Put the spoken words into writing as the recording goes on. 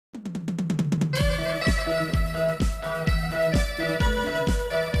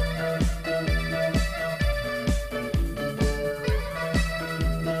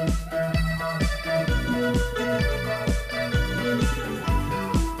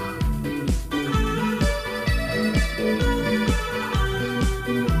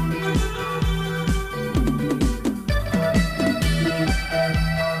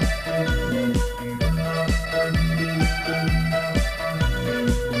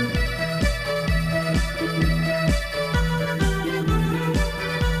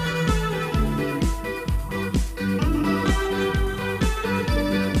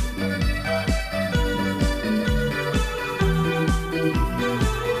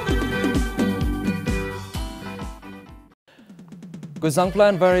Guzangpla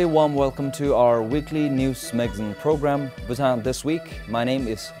and very warm welcome to our weekly news magazine program, Bhutan This Week. My name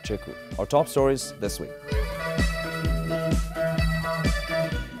is Cheku. Our top stories this week.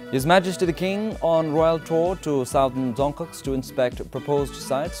 His Majesty the King on royal tour to southern Dzongkhag to inspect proposed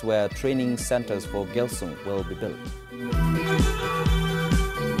sites where training centers for Gelsung will be built.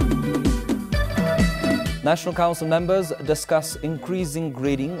 National Council members discuss increasing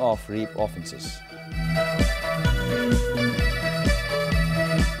grading of rape offences.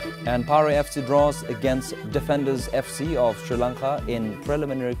 And Pare FC draws against Defenders FC of Sri Lanka in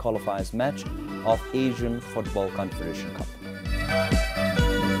preliminary qualifiers match of Asian Football Confederation Cup.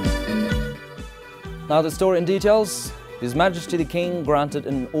 Now the story in details. His Majesty the King granted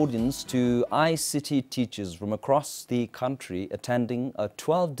an audience to ICT teachers from across the country attending a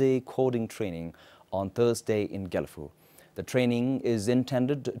 12-day coding training on Thursday in Gelfu. The training is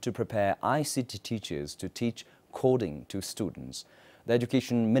intended to prepare ICT teachers to teach coding to students. The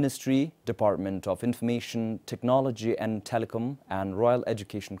Education Ministry, Department of Information, Technology and Telecom and Royal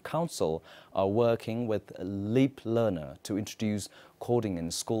Education Council are working with Leap Learner to introduce coding in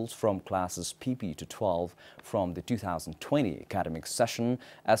schools from classes PP to 12 from the 2020 academic session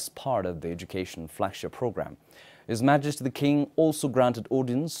as part of the Education Flagship Program. His Majesty the King also granted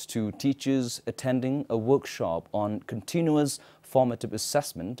audience to teachers attending a workshop on continuous formative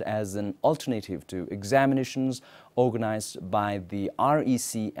assessment as an alternative to examinations organized by the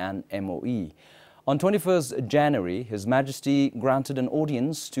REC and MOE. On 21st January, His Majesty granted an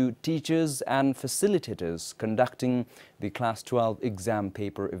audience to teachers and facilitators conducting the Class 12 exam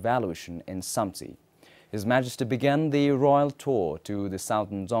paper evaluation in Samtsi. His Majesty began the royal tour to the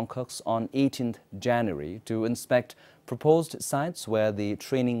southern Dzongkhag on 18th January to inspect proposed sites where the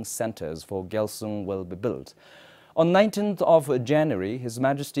training centers for Gelsung will be built. On 19th of January, His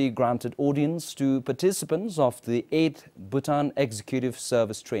Majesty granted audience to participants of the 8th Bhutan Executive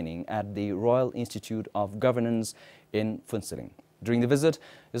Service Training at the Royal Institute of Governance in Phuntsling. During the visit,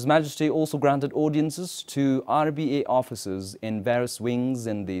 His Majesty also granted audiences to RBA officers in various wings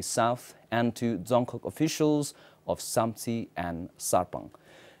in the south and to Dzongkhag officials of Samtsi and Sarpang.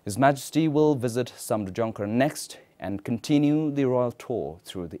 His Majesty will visit Samdujongkar next and continue the royal tour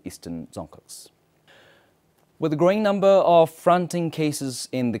through the eastern Dzongkhags. With a growing number of fronting cases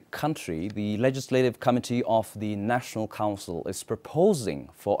in the country, the Legislative Committee of the National Council is proposing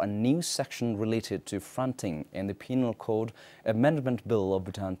for a new section related to fronting in the Penal Code Amendment Bill of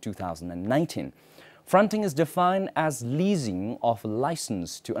Bhutan 2019. Fronting is defined as leasing of a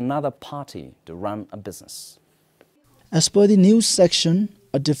license to another party to run a business. As per the new section,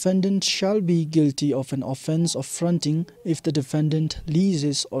 a defendant shall be guilty of an offence of fronting if the defendant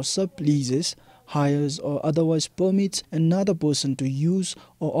leases or subleases, hires or otherwise permits another person to use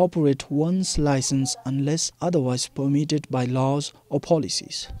or operate one's license unless otherwise permitted by laws or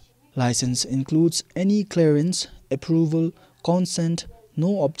policies. License includes any clearance, approval, consent,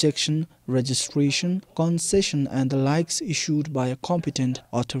 no objection, registration, concession and the likes issued by a competent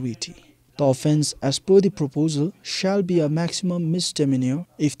authority. The offence as per the proposal shall be a maximum misdemeanor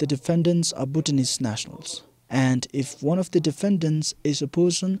if the defendants are Bhutanese nationals. And if one of the defendants is a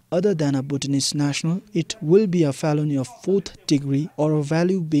person other than a Bhutanese national, it will be a felony of 4th degree or a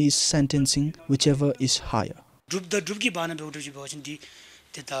value-based sentencing, whichever is higher.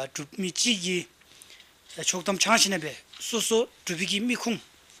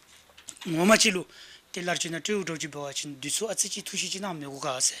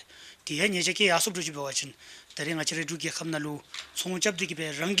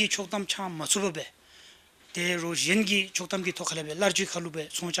 te ro yengi choktam gi tokhalebe larji khalube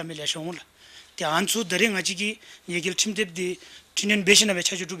soncha mele shongul te ansu dare ngaji gi yegil timdeb di tinen beshina be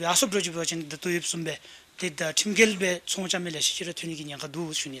chaju be asob roji be chen to yipsumbe te da timgel be soncha mele shira thuni gi nyanga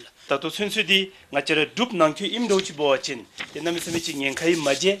du sunila ta to sunsu ngachere dup nangkyu imdochi bo chen te namisemi chi ngenkai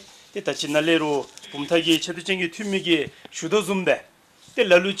maje te ta chinalero bumtagi chedujengi tumigi shudo zumbe te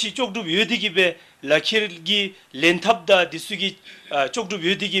laluchi chokdu yodigi be lakhirgi lentabda disugi chokdu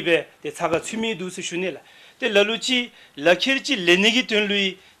yodigi be te saga chumi du su shunila te laluchi lakhirchi lenegi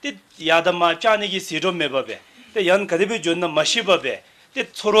tunlui te yadama chanegi siro mebabe te yan kadebe jonna mashibabe te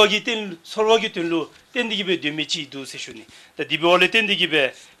sorwagi tunlu tendigi be demichi du se shuni te dibole tendigi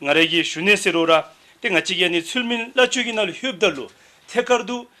be ngaregi shune serora te ngachigi ani sulmin lachugi nal hyubdalu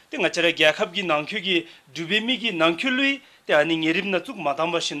tekardu te ngachara gyakhabgi nangkyugi dubemigi nangkyului te ani ngeribna tuk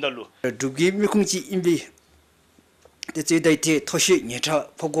madamba shindallu dubgi mikungchi imbi te chedai te thoshi nyecha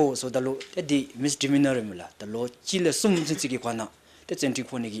phogo so dalu te di misdemeanor mula the law chile sum chigi kwana te chenti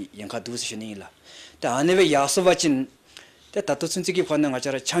phonegi yanka du shini la te anebe yasovachin te tatu chigi kwana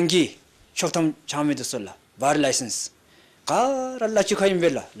ngachara changi shoktam chamedo sola bar license Kara la chukha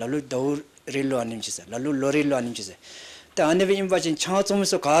imbela lalu daur relo anim chise lalu lorilo anim chise ta aneve imwajin cha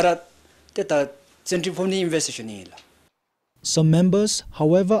chomso kara te ta centrifugal investigation ila. Some members,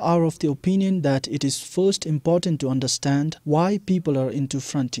 however, are of the opinion that it is first important to understand why people are into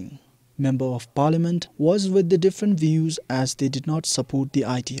fronting. Member of Parliament was with the different views as they did not support the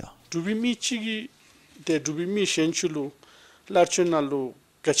idea. Dubimi chigi de dubimi shenchulu larchunalu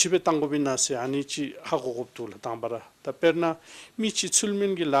gachibe tangobina se anichi hagogoptula tambara ta perna michi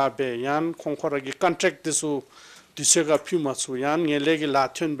chulmin gi labe yan khonkhora gi contract desu disega puma su yan ngelegi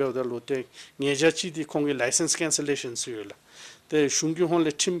lathun bewdalote ngejachi di khongi license cancellation suyula te shungi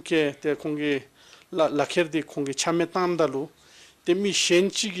honle timke te khongi lakherdi khongi chametamdalu te mi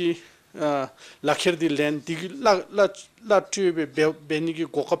shenchigi lakherdi len dig la tube benigi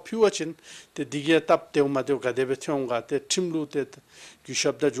goka piwachin te digia tap te umadeu gadebe thonga te timlu te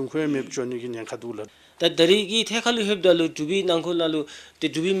gishabda jungkhwe mebjoni gi nyankadula ta darigi thekhalu hebdalu dubi nangkholalu te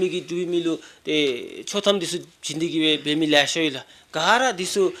dubi migi dubi milu te chotham disu jindagi be bemi lashoila gara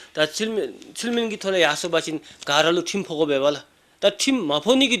disu ta chilmin gi thola yaso bachin garalu thim phogo bebala ta thim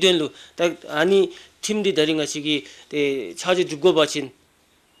mafoni gi denlu ta ani thim di daringa sigi te chaje duggo bachin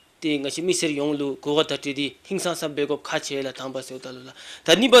te ngasi miseri yonglu goga tatidi hingsa sabbego khachela thamba seudalula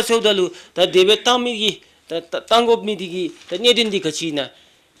ta niba seudalu ta debe tamigi ta tangop midigi ta nyedin di khachina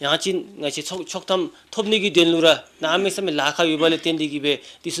yachin ngasi choktam thopnigi denlura na amesame lakha yubale tendigi be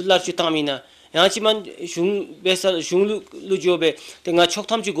disular chutamina yachiman shung besal shunglu lujobe te nga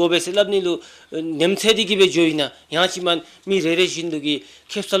choktamchi gobe selabni lu nemthedigi be joina yachiman mi rere jindugi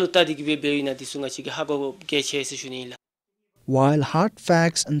khepsaluta digi be beina disunga chigi hago gechese shunila. While hard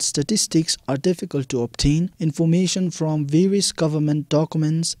facts and statistics are difficult to obtain, information from various government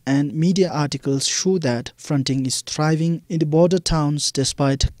documents and media articles show that fronting is thriving in the border towns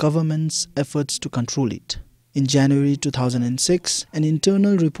despite government's efforts to control it. In January 2006, an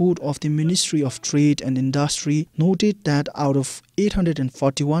internal report of the Ministry of Trade and Industry noted that out of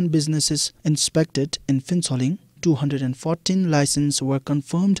 841 businesses inspected in Phinsoling, 214 licenses were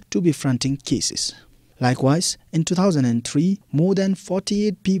confirmed to be fronting cases. Likewise, in 2003, more than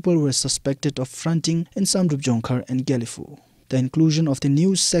 48 people were suspected of fronting in Samrup Jonkar and Gelifu. The inclusion of the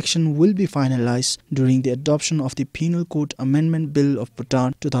news section will be finalized during the adoption of the Penal Code Amendment Bill of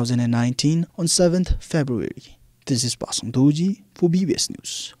Bhutan 2019 on 7th February. This is Pasung Doji for BBS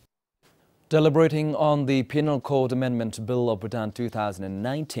News. Deliberating on the Penal Code Amendment Bill of Bhutan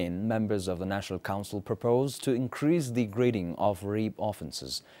 2019, members of the National Council proposed to increase the grading of rape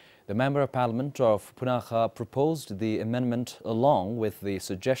offences. The Member of Parliament of Punakha proposed the amendment along with the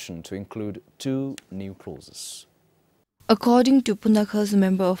suggestion to include 2 new clauses. According to Punakha's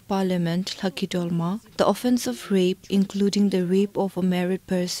Member of Parliament, Lucky Dolma, the offence of rape, including the rape of a married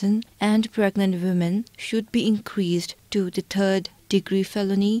person and pregnant women, should be increased to the 3rd degree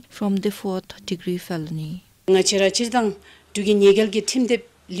felony from the 4th degree felony.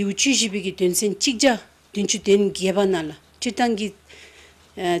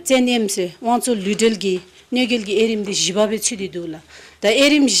 Zenemse wanzo ludelgi negelgi erimdi jibabe chididula da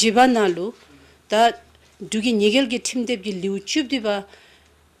erim jibanalu da dugi negelgi timdebgi liuchubdiba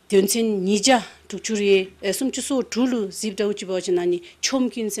dönsen nija tukchuri sumchuso tulu zibda uchibojnani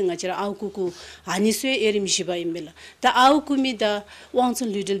chomkinse ngachira aukuku aniswe erim jiba imbela da aukumi da wanzo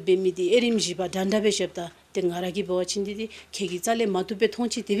ludel bemidi erim jiba dandabe shebda tengaragi bawachindidi kegizale matube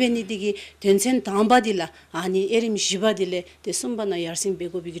thonchi divenidigi densen dambadila ani erim jibadile te sumbana yarsing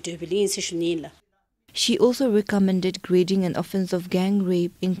begobigi debeli insishunila. She also recommended grading an offence of gang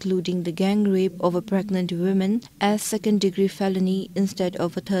rape, including the gang rape of a pregnant woman, as 2nd degree felony instead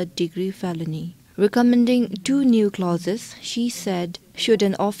of a 3rd degree felony. Recommending 2 new clauses, she said, should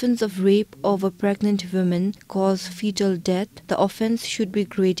an offence of rape of a pregnant woman cause fetal death, the offence should be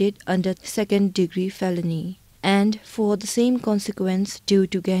graded under 2nd degree felony. And for the same consequence due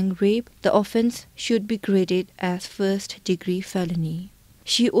to gang rape, the offence should be graded as 1st degree felony.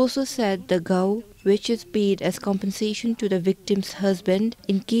 She also said the gau, which is paid as compensation to the victim's husband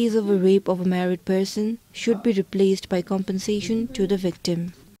in case of a rape of a married person, should be replaced by compensation to the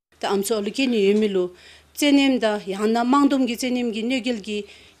victim. The amsolukini yumilo, zenemda yana mangdomgi zenemgi negelgi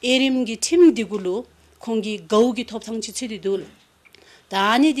erimgi timdigulu kongi gaugi toptangchi chididul. The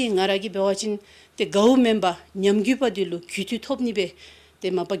anidi ngaragi bewachin the gau member nyamgipadilu kyutu topnibe. The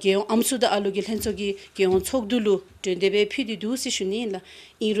mapageo amsuda alugil hensogi geon chokdulu dendebe pidi dusi shunila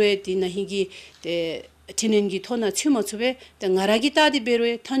inre dinahingi the tinengi tona chumachube the ngaragi tadi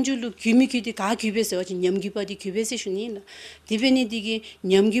berwe tanjulu gyumikidi ga gyubese wachin nyamgipadi gyubese shunila dibeni digi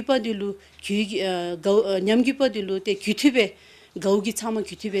nyamgipadilu nyamgipadilu te gyutube gaugi chama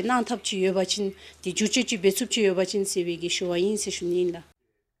kyutibe na thap chi yobachin di juche chi besup chi yobachin sevegi shuwayin se shunilla.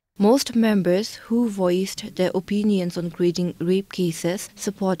 Most members who voiced their opinions on grading rape cases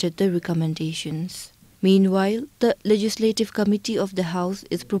supported the recommendations. Meanwhile, the Legislative Committee of the House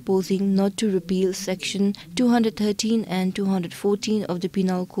is proposing not to repeal Section 213 and 214 of the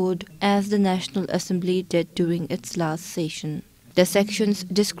Penal Code as the National Assembly did during its last session. The sections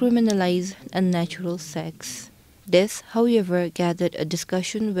discriminalize unnatural sex. This, however, gathered a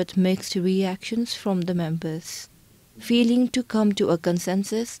discussion with mixed reactions from the members. Failing to come to a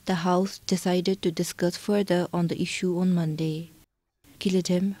consensus, the House decided to discuss further on the issue on Monday.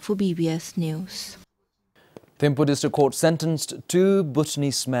 Kilatem for BBS News. Thimphu District Court sentenced 2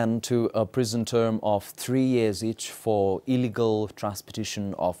 Bhutanese men to a prison term of 3 years each for illegal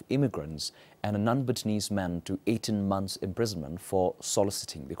transportation of immigrants and a non-Bhutanese man to 18 months imprisonment for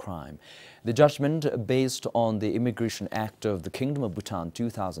soliciting the crime. The judgment, based on the Immigration Act of the Kingdom of Bhutan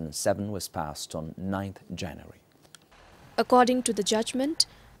 2007, was passed on 9th January. According to the judgment,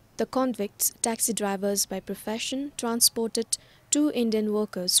 the convicts, taxi drivers by profession, transported 2 Indian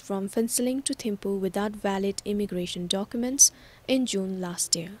workers from Phinsiling to Thimphu without valid immigration documents in June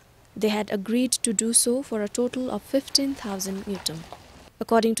last year. They had agreed to do so for a total of 15,000 yutam.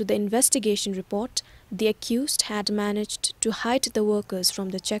 According to the investigation report, the accused had managed to hide the workers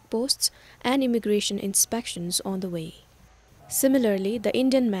from the checkposts and immigration inspections on the way. Similarly, the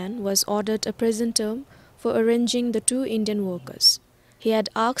Indian man was ordered a prison term for arranging the 2 Indian workers. He had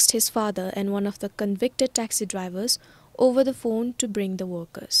asked his father and one of the convicted taxi drivers over the phone to bring the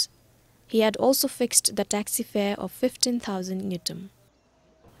workers. He had also fixed the taxi fare of 15,000 yutam.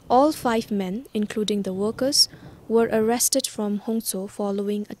 All 5 men, including the workers, were arrested from Hongso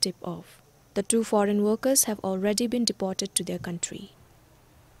following a tip-off. The 2 foreign workers have already been deported to their country.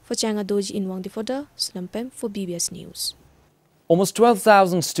 For Changadoji in Wangdifoda, Slampem for BBS News. Almost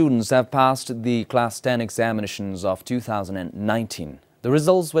 12,000 students have passed the Class 10 examinations of 2019. The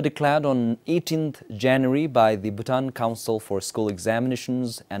results were declared on 18th January by the Bhutan Council for School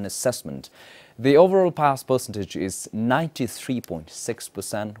Examinations and Assessment. The overall pass percentage is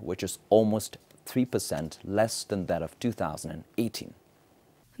 93.6%, which is almost 3% less than that of 2018.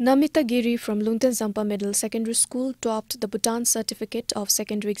 Namita Giri from Lunten Zampa Middle Secondary School topped the Bhutan Certificate of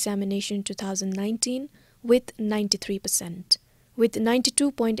Secondary Examination 2019 with 93%. With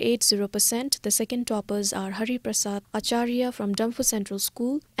 92.80%, the second toppers are Hari Prasad Acharya from Damphu Central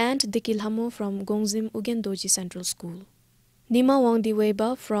School and Dikil Hamo from Gongzim Ugendoji Central School. Nima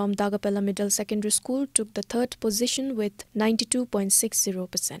Wangdiweba from Dagapela Middle Secondary School took the 3rd position with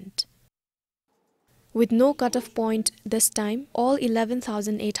 92.60%. With no cutoff point this time, all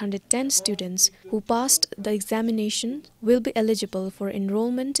 11,810 students who passed the examination will be eligible for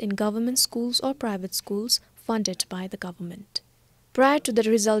enrollment in government schools or private schools funded by the government. Prior to the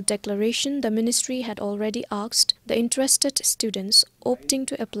result declaration, the ministry had already asked the interested students opting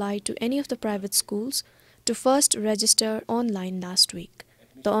to apply to any of the private schools to first register online last week.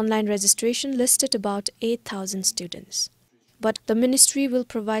 The online registration listed about 8,000 students. But the ministry will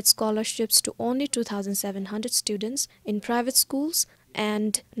provide scholarships to only 2,700 students in private schools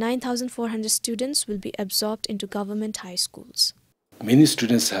and 9,400 students will be absorbed into government high schools. Many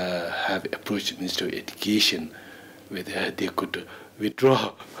students have approached the Ministry of Education whether they could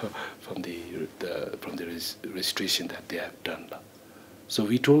withdraw from the registration that they have done. So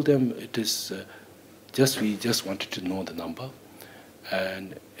we told them it is we just wanted to know the number,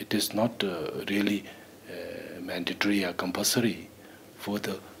 and it is not really mandatory or compulsory for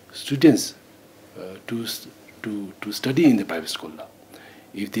the students to study in the private school.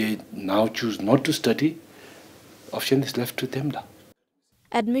 If they now choose not to study, option is left to them.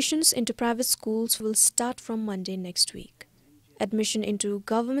 Admissions into private schools will start from Monday next week. Admission into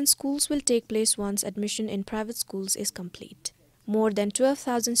government schools will take place once admission in private schools is complete. More than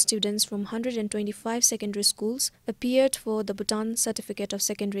 12,000 students from 125 secondary schools appeared for the Bhutan Certificate of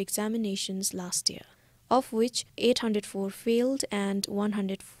Secondary Examinations last year, of which 804 failed and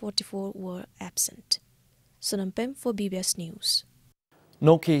 144 were absent. Sonampem for BBS News.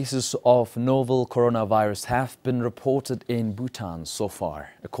 No cases of novel coronavirus have been reported in Bhutan so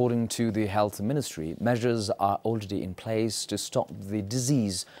far. According to the Health Ministry, measures are already in place to stop the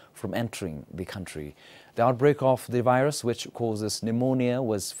disease from entering the country. The outbreak of the virus, which causes pneumonia,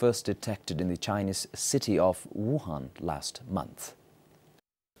 was first detected in the Chinese city of Wuhan last month.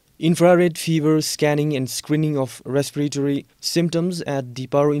 Infrared fever scanning and screening of respiratory symptoms at the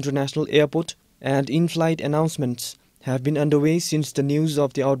Paro International Airport and in-flight announcements have been underway since the news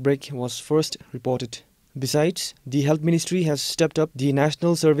of the outbreak was first reported. Besides, the Health Ministry has stepped up the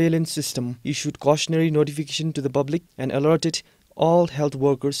national surveillance system, issued cautionary notification to the public and alerted all health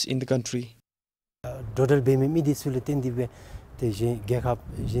workers in the country.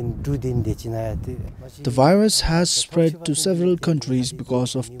 The virus has spread to several countries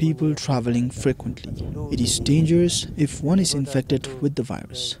because of people traveling frequently. It is dangerous if one is infected with the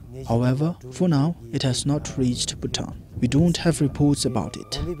virus. However, for now, it has not reached Bhutan. We don't have reports about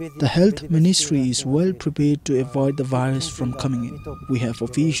it. The health ministry is well prepared to avoid the virus from coming in. We have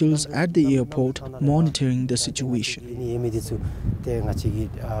officials at the airport monitoring the situation.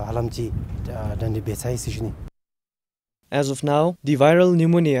 As of now, the viral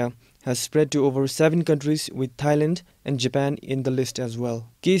pneumonia has spread to over 7 countries, with Thailand and Japan in the list as well.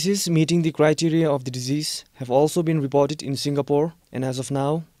 Cases meeting the criteria of the disease have also been reported in Singapore, and as of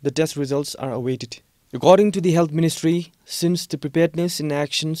now, the test results are awaited. According to the Health Ministry, since the preparedness and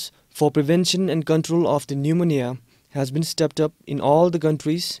actions for prevention and control of the pneumonia has been stepped up in all the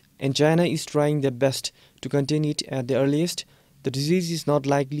countries, and China is trying their best to contain it at the earliest, the disease is not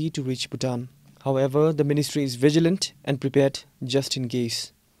likely to reach Bhutan. However, the ministry is vigilant and prepared just in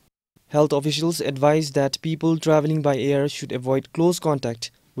case. Health officials advise that people traveling by air should avoid close contact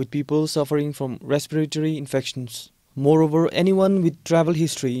with people suffering from respiratory infections. Moreover, anyone with travel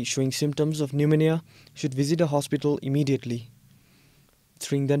history showing symptoms of pneumonia should visit a hospital immediately.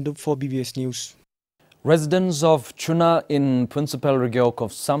 Sringdandup for BBS News. Residents of Chuna in Principal Region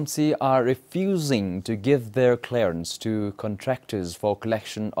of Samsi are refusing to give their clearance to contractors for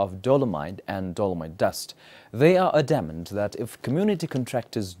collection of dolomite and dolomite dust. They are adamant that if community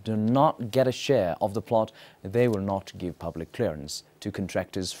contractors do not get a share of the plot, they will not give public clearance to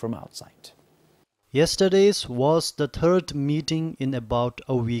contractors from outside. Yesterday's was the third meeting in about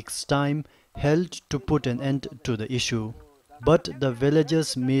a week's time held to put an end to the issue. But the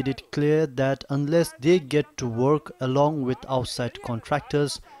villagers made it clear that unless they get to work along with outside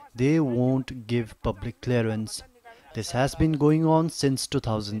contractors, they won't give public clearance. This has been going on since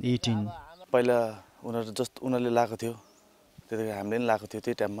 2018.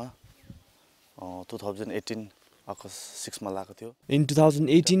 In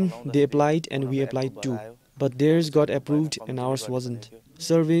 2018, they applied and we applied too. But theirs got approved and ours wasn't.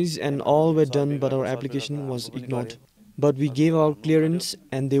 Surveys and all were done, but our application was ignored. But we gave our clearance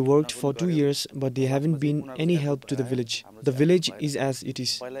and they worked for 2 years, but they haven't been any help to the village. The village is as it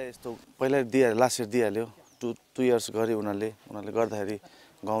is.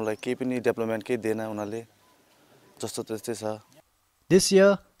 This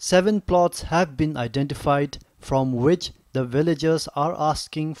year, 7 plots have been identified, from which the villagers are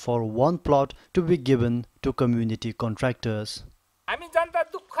asking for 1 plot to be given to community contractors.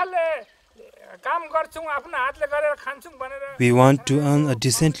 We want to earn a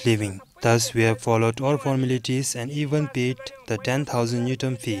decent living. Thus, we have followed all formalities and even paid the 10,000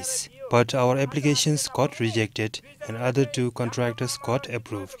 Newton fees. But our applications got rejected and other 2 contractors got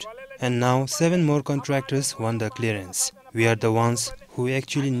approved. And now 7 more contractors won the clearance. We are the ones who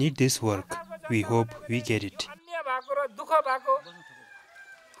actually need this work. We hope we get it.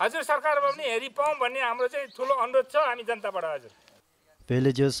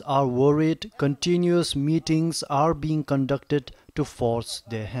 Villagers are worried continuous meetings are being conducted to force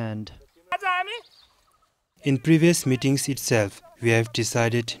their hand. In previous meetings itself, we have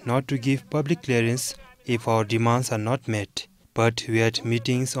decided not to give public clearance if our demands are not met. But we had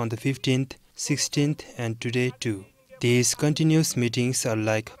meetings on the 15th, 16th and today too. These continuous meetings are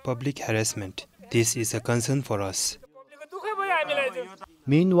like public harassment. This is a concern for us.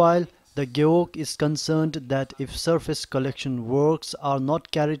 Meanwhile, the GEOC is concerned that if surface collection works are not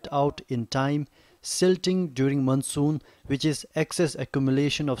carried out in time, silting during monsoon, which is excess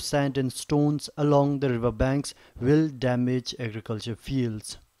accumulation of sand and stones along the riverbanks, will damage agriculture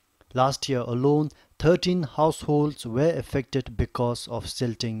fields. Last year alone, 13 households were affected because of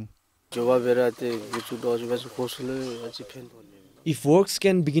silting. If works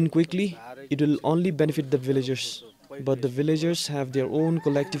can begin quickly, it will only benefit the villagers. But the villagers have their own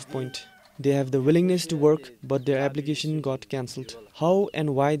collective point. They have the willingness to work, but their application got cancelled. How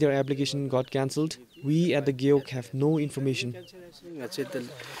and why their application got cancelled, we at the GEOC have no information.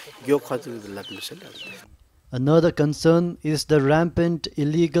 Another concern is the rampant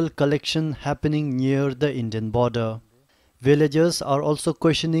illegal collection happening near the Indian border. Villagers are also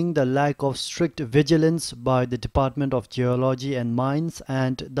questioning the lack of strict vigilance by the Department of Geology and Mines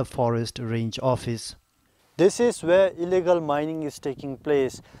and the Forest Range Office. This is where illegal mining is taking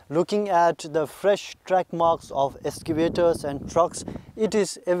place. Looking at the fresh track marks of excavators and trucks, it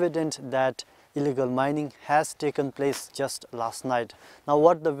is evident that illegal mining has taken place just last night. Now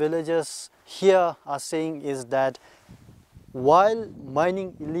what the villagers here are saying is that While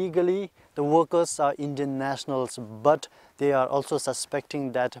mining illegally, the workers are Indian nationals, but they are also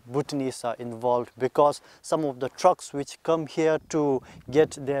suspecting that Bhutanese are involved because some of the trucks which come here to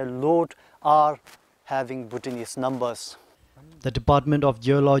get their load are having Bhutanese numbers. The Department of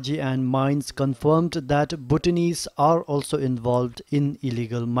Geology and Mines confirmed that Bhutanese are also involved in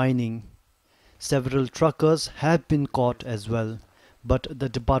illegal mining. Several truckers have been caught as well. But the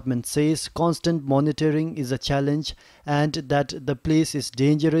department says constant monitoring is a challenge and that the place is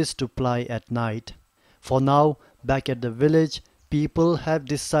dangerous to ply at night. For now, back at the village, people have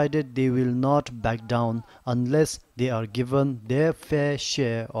decided they will not back down unless they are given their fair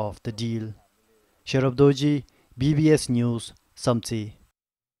share of the deal. Sharab Doji, BBS News, Samtsi.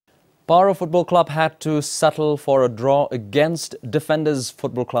 Paro Football Club had to settle for a draw against Defenders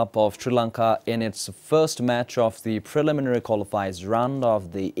Football Club of Sri Lanka in its first match of the preliminary qualifiers round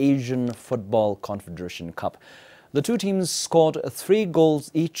of the Asian Football Confederation Cup. The two teams scored 3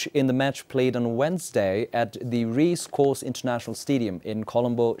 goals each in the match played on Wednesday at the Race Course International Stadium in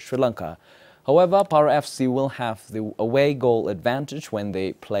Colombo, Sri Lanka. However, Paro FC will have the away goal advantage when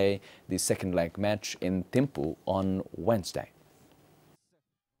they play the second leg match in Thimphu on Wednesday.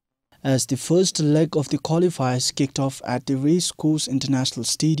 As the first leg of the qualifiers kicked off at the Race Course International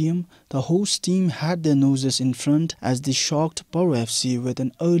Stadium, the host team had their noses in front as they shocked Paro FC with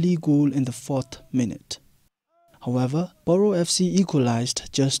an early goal in the 4th minute. However, Paro FC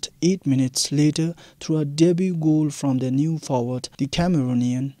equalized just 8 minutes later through a debut goal from their new forward, the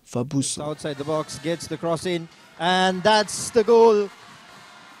Cameroonian Fabuso. Outside the box, gets the cross in, and that's the goal.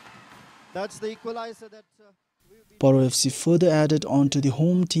 That's the equalizer that... Paro FC further added on to the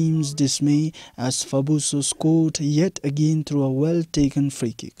home team's dismay as Fabuso scored yet again through a well-taken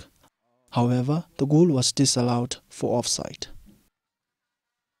free kick. However, the goal was disallowed for offside.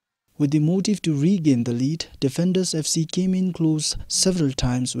 With the motive to regain the lead, Defenders FC came in close several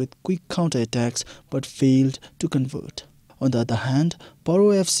times with quick counter-attacks but failed to convert. On the other hand,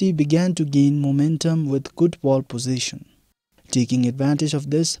 Paro FC began to gain momentum with good ball possession. Taking advantage of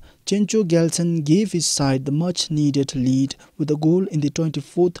this, Chencho Gelson gave his side the much-needed lead with a goal in the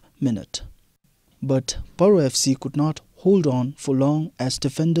 24th minute. But Paro FC could not hold on for long as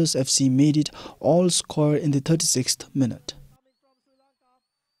Defenders FC made it all score in the 36th minute.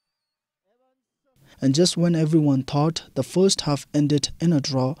 And just when everyone thought the first half ended in a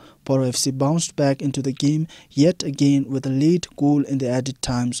draw, Paro FC bounced back into the game yet again with a late goal in the added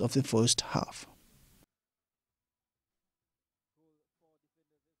times of the first half.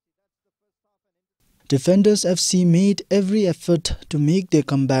 Defenders FC made every effort to make their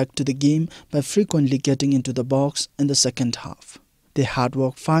comeback to the game by frequently getting into the box in the second half. Their hard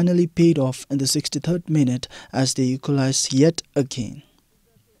work finally paid off in the 63rd minute as they equalized yet again.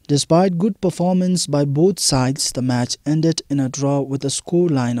 Despite good performance by both sides, the match ended in a draw with a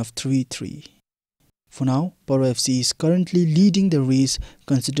scoreline of 3-3. For now, Paro FC is currently leading the race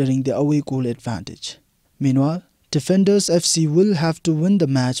considering the away goal advantage. Meanwhile, Defenders FC will have to win the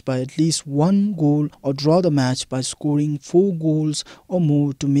match by at least 1 goal or draw the match by scoring 4 goals or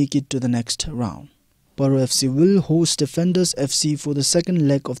more to make it to the next round. Paro FC will host Defenders FC for the second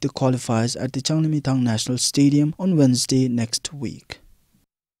leg of the qualifiers at the Changnamitang National Stadium on Wednesday next week.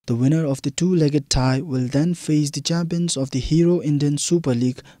 The winner of the two-legged tie will then face the champions of the Hero Indian Super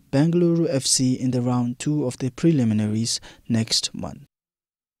League, Bengaluru FC, in the round 2 of the preliminaries next month.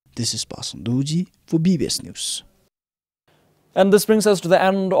 This is Bhutan This for BBS News. And this brings us to the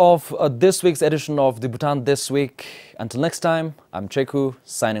end of this week's edition of the Bhutan This Week. Until next time, I'm Cheku,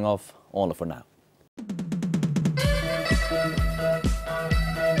 signing off. All for now.